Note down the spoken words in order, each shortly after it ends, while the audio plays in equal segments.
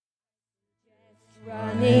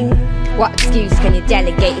What excuse can you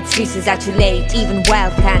delegate? Excuses are too late. Even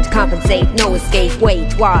wealth can't compensate. No escape.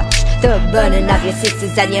 Wait, watch the burning of your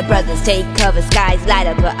sisters and your brothers. Take cover, skies light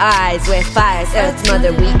up her eyes. We're fire's Earth's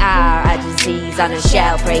mother. We are a disease on a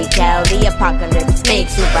shell. Pray tell, the apocalypse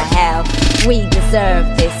makes super hell. We deserve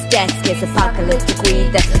this death kiss, apocalyptic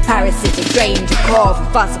weed. The parasitic drain to core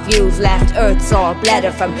from fossil fuels. Left Earth sore,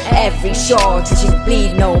 bladder from every shore till she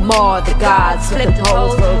bleed no more. The gods flip the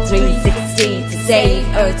whole world 360 to save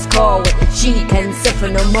Earth's core. When she can suffer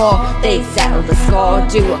no more, they settle the score.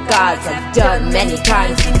 Do what gods have done many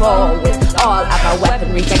times before. With all of our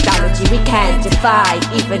weaponry technology we can't defy,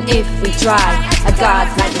 even if we try. A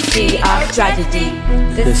god's majesty of tragedy.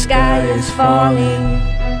 The sky is falling,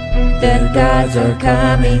 the gods are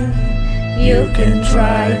coming. You can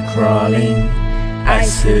try crawling, I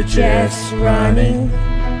suggest running.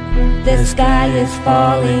 The sky is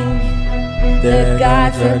falling, the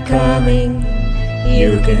gods are coming.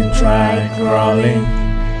 You can try crawling,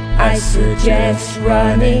 I suggest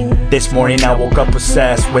running. This morning I woke up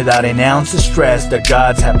obsessed, without an ounce of stress. The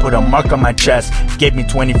gods had put a mark on my chest, gave me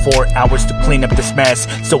 24 hours to clean up this mess.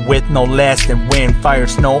 So with no less than wind, fire,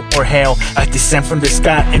 snow, or hail, I descend from the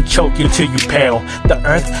sky and choke you till you pale. The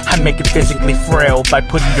earth, I make it physically frail by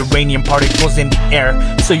putting uranium particles in the air,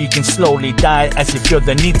 so you can slowly die as you feel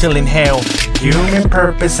the need to inhale. Human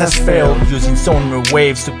purpose has failed, using sonar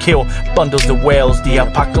waves to kill bundles of whales. The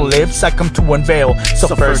apocalypse I come to unveil.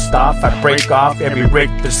 So first off, I break off every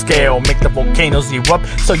Richter scale, make the volcanoes erupt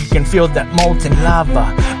so you can feel that molten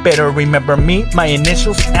lava. Better remember me, my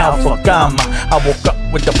initials Alpha Gamma. I woke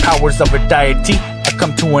up with the powers of a deity. I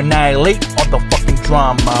come to annihilate all the fucking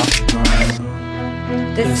drama.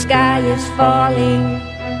 The sky is falling,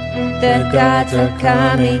 the gods are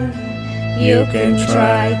coming. You can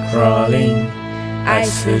try crawling, I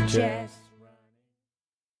suggest.